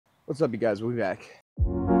What's up, you guys? We'll be back.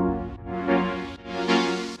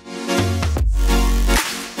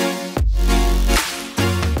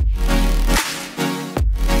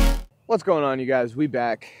 What's going on, you guys? We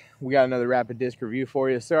back. We got another rapid disc review for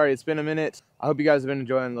you. Sorry, it's been a minute. I hope you guys have been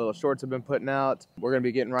enjoying the little shorts I've been putting out. We're going to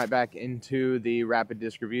be getting right back into the rapid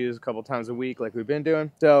disc reviews a couple times a week like we've been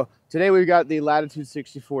doing. So today we've got the Latitude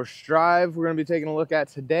 64 Strive we're going to be taking a look at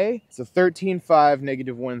today. It's a 13.5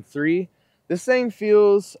 -1.3. This thing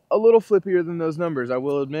feels a little flippier than those numbers, I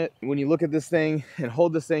will admit. When you look at this thing and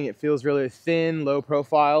hold this thing, it feels really thin, low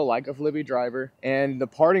profile, like a flippy driver. And the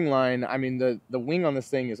parting line, I mean, the wing on this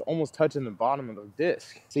thing is almost touching the bottom of the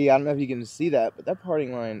disc. See, I don't know if you can see that, but that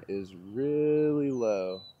parting line is really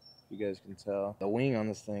low. You guys can tell. The wing on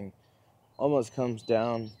this thing almost comes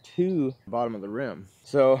down to the bottom of the rim.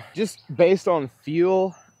 So just based on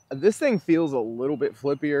feel, this thing feels a little bit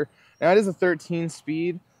flippier. Now it is a 13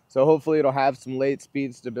 speed. So hopefully it'll have some late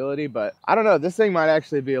speed stability, but I don't know, this thing might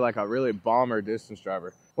actually be like a really bomber distance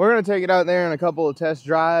driver. We're gonna take it out there in a couple of test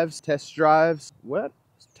drives. What?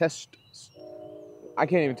 I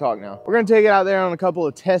can't even talk now. We're gonna take it out there on a couple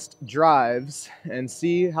of test drives and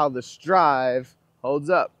see how the Strive holds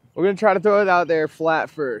up. We're gonna try to throw it out there flat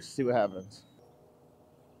first, see what happens.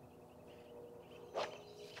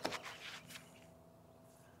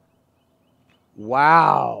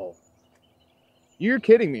 Wow. You're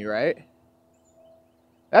kidding me, right?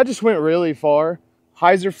 That just went really far.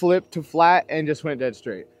 Hyzer flipped to flat and just went dead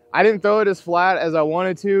straight. I didn't throw it as flat as I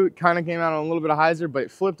wanted to. It kind of came out on a little bit of hyzer, but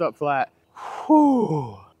it flipped up flat.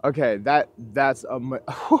 Whew. Okay, that's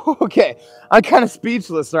okay. I'm kind of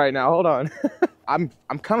speechless right now. Hold on. I'm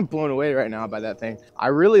kind of blown away right now by that thing. I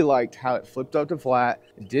really liked how it flipped up to flat.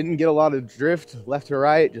 It didn't get a lot of drift left to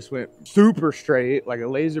right. Just went super straight like a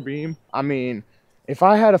laser beam. I mean, if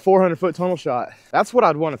I had a 400-foot tunnel shot, that's what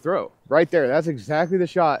I'd want to throw right there. That's exactly the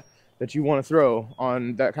shot that you want to throw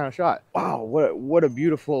on that kind of shot. Wow, what a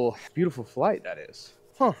beautiful, beautiful flight that is.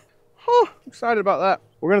 Huh, excited about that.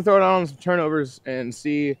 We're gonna throw it on some turnovers and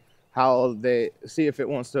see if it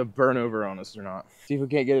wants to burn over on us or not. See if we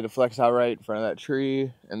can't get it to flex out right in front of that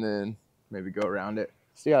tree and then maybe go around it.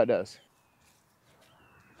 See how it does.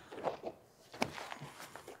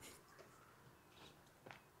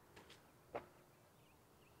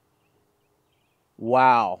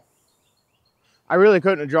 Wow. I really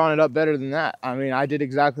couldn't have drawn it up better than that. I mean, I did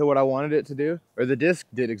exactly what I wanted it to do, or the disc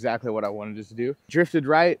did exactly what I wanted it to do. Drifted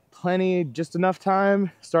right, plenty, just enough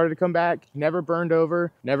time, started to come back, never burned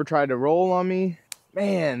over, never tried to roll on me.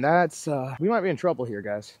 Man, that's, we might be in trouble here,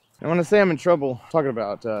 guys. And when I say I'm in trouble, I'm talking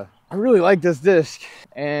about, I really like this disc,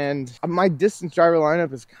 and my distance driver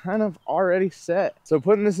lineup is kind of already set. So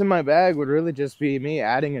putting this in my bag would really just be me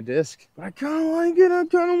adding a disc. But I kind of like it, I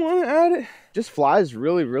kind of want to add it. Just flies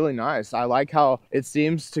really, really nice. I like how it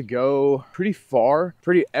seems to go pretty far,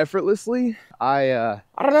 pretty effortlessly. I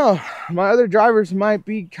don't know, my other drivers might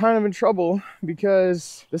be kind of in trouble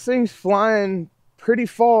because this thing's flying pretty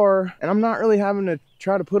far and I'm not really having to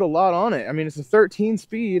try to put a lot on it. I mean, it's a 13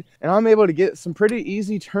 speed and I'm able to get some pretty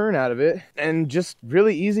easy turn out of it and just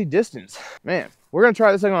really easy distance. Man, we're gonna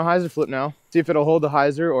try this thing on a hyzer flip now, see if it'll hold the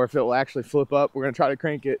hyzer or if it will actually flip up. We're gonna try to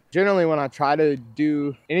crank it. Generally when I try to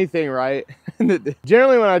do anything right,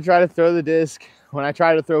 generally when I try to throw the disc, when I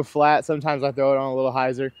try to throw flat, sometimes I throw it on a little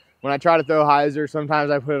hyzer. When I try to throw hyzer,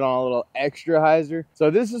 sometimes I put it on a little extra hyzer.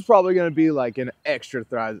 So this is probably gonna be like an extra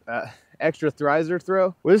hyzer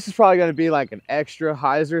throw. Well, this is probably going to be like an extra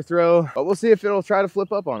hyzer throw, but we'll see if it'll try to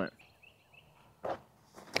flip up on it.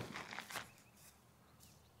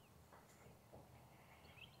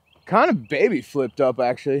 Kind of baby flipped up,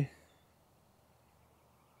 actually.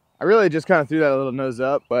 I really just kind of threw that little nose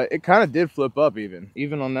up, but it kind of did flip up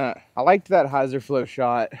even on that. I liked that hyzer flip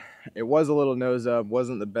shot. It was a little nose up,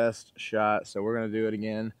 wasn't the best shot, so we're going to do it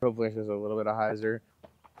again. Hopefully there's a little bit of hyzer.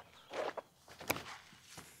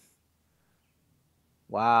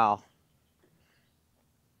 Wow.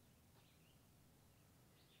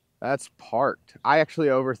 That's parked. I actually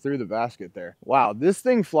overthrew the basket there. Wow, this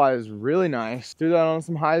thing flies really nice. Threw that on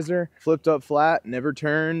some hyzer, flipped up flat, never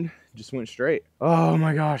turned, just went straight. Oh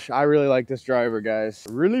my gosh, I really like this driver, guys.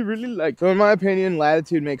 Really, really like. So in my opinion,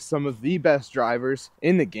 Latitude makes some of the best drivers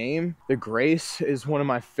in the game. The Grace is one of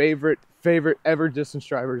my favorite ever distance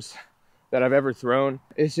drivers that I've ever thrown.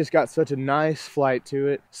 It's just got such a nice flight to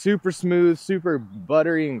it. Super smooth, super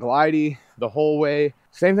buttery and glidey the whole way.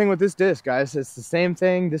 Same thing with this disc, guys. It's the same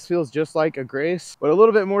thing. This feels just like a Grace, but a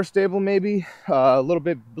little bit more stable maybe. A little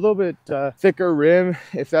bit thicker rim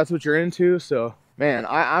if that's what you're into. So Man,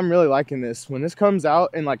 I'm really liking this. When this comes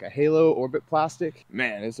out in like a halo orbit plastic,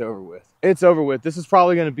 man, it's over with. It's over with. This is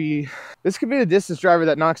probably going to be, this could be the distance driver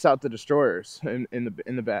that knocks out the destroyers in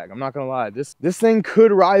the bag. I'm not going to lie. This thing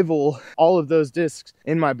could rival all of those discs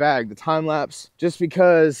in my bag, the time lapse, just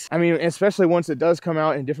because, I mean, especially once it does come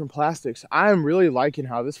out in different plastics, I'm really liking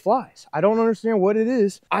how this flies. I don't understand what it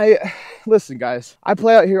is. Listen guys, I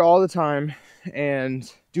play out here all the time, and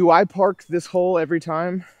do I park this hole every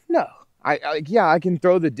time? No. Yeah, I can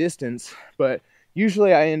throw the distance, but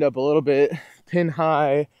usually I end up a little bit pin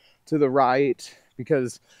high to the right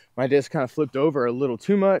because my disc kind of flipped over a little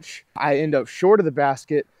too much. I end up short of the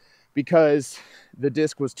basket because the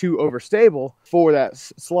disc was too overstable for that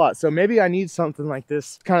slot. So maybe I need something like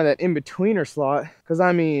this, kind of that in-betweener slot, because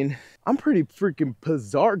I mean, I'm pretty freaking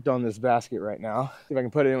pizzarked on this basket right now. See if I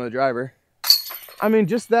can put it in with a driver. I mean,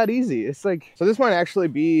 just that easy. It's like, so this might actually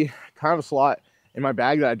be kind of a slot in my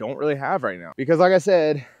bag that I don't really have right now. Because like I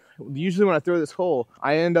said, usually when I throw this hole,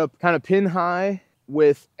 I end up kind of pin high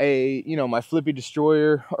with a, you know, my Flippy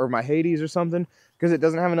Destroyer or my Hades or something, because it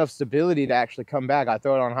doesn't have enough stability to actually come back. I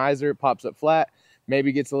throw it on hyzer, it pops up flat,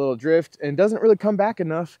 maybe gets a little drift, and doesn't really come back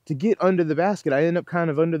enough to get under the basket. I end up kind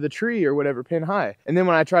of under the tree or whatever, pin high. And then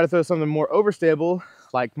when I try to throw something more overstable,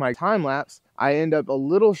 like my time lapse, I end up a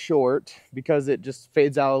little short because it just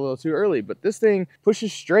fades out a little too early. But this thing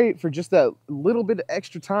pushes straight for just that little bit of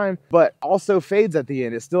extra time, but also fades at the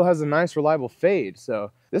end. It still has a nice reliable fade.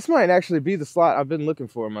 So this might actually be the slot I've been looking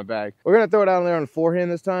for in my bag. We're gonna throw it out there on the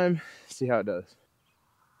forehand this time, see how it does.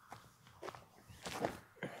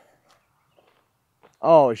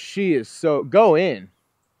 Oh, she is so, go in.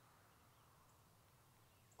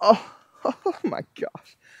 Oh, oh my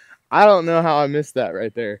gosh. I don't know how I missed that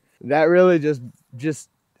right there. That really just,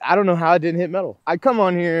 I don't know how it didn't hit metal. I come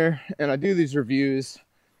on here and I do these reviews.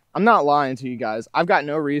 I'm not lying to you guys. I've got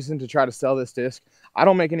no reason to try to sell this disc. I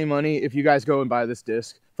don't make any money if you guys go and buy this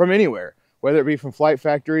disc from anywhere, whether it be from Flight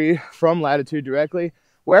Factory, from Latitude directly,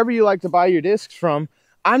 wherever you like to buy your discs from.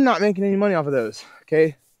 I'm not making any money off of those,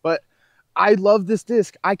 okay? But I love this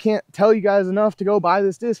disc. I can't tell you guys enough to go buy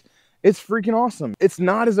this disc. It's freaking awesome. It's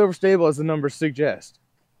not as overstable as the numbers suggest.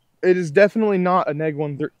 It is definitely not a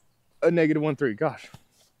 -1.3. Gosh,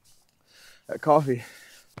 that coffee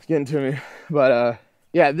is getting to me. But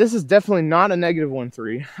yeah, this is definitely not a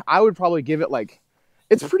 -1.3. I would probably give it like,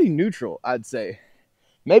 it's pretty neutral, I'd say.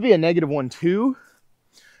 Maybe a -1.2,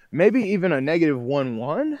 maybe even a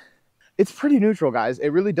 -1.1. It's pretty neutral, guys. It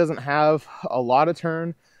really doesn't have a lot of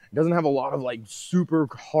turn. It doesn't have a lot of like super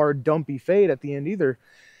hard dumpy fade at the end either.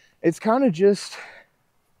 It's kind of just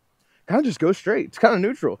goes straight. It's kind of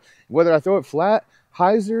neutral. Whether I throw it flat,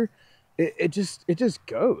 hyzer, it just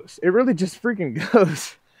goes. It really just freaking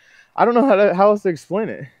goes. I don't know how else to explain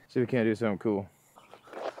it. See if we can't do something cool.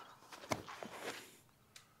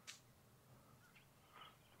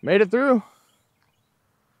 Made it through.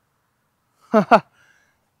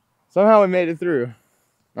 Somehow we made it through.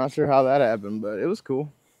 Not sure how that happened, but it was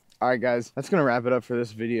cool. All right, guys, that's gonna wrap it up for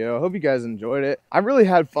this video. I hope you guys enjoyed it. I really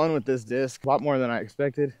had fun with this disc, a lot more than I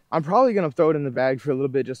expected. I'm probably gonna throw it in the bag for a little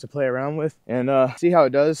bit just to play around with and see how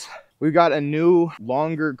it does. We've got a new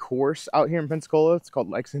longer course out here in Pensacola. It's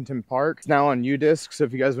called Lexington Park. It's now on U-Disc, so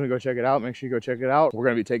if you guys want to go check it out, make sure you go check it out. We're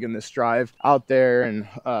going to be taking this drive out there and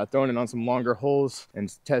throwing it on some longer holes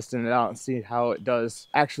and testing it out and see how it does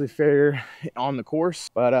actually fare on the course.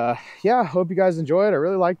 But yeah, hope you guys enjoy it. I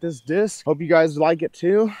really like this disc. Hope you guys like it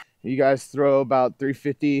too. You guys throw about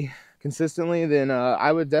 350 consistently, then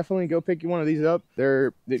I would definitely go pick one of these up.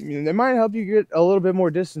 They might help you get a little bit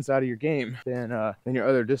more distance out of your game than your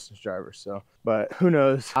other distance drivers. So, but who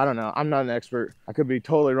knows? I don't know. I'm not an expert. I could be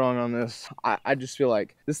totally wrong on this. I just feel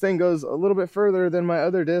like this thing goes a little bit further than my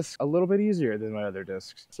other discs, a little bit easier than my other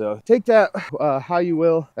discs. So take that how you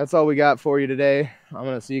will. That's all we got for you today. I'm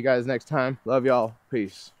gonna see you guys next time. Love y'all.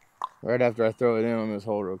 Peace. Right after I throw it in on this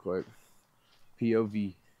hole real quick.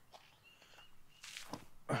 POV.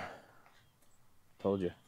 Told you.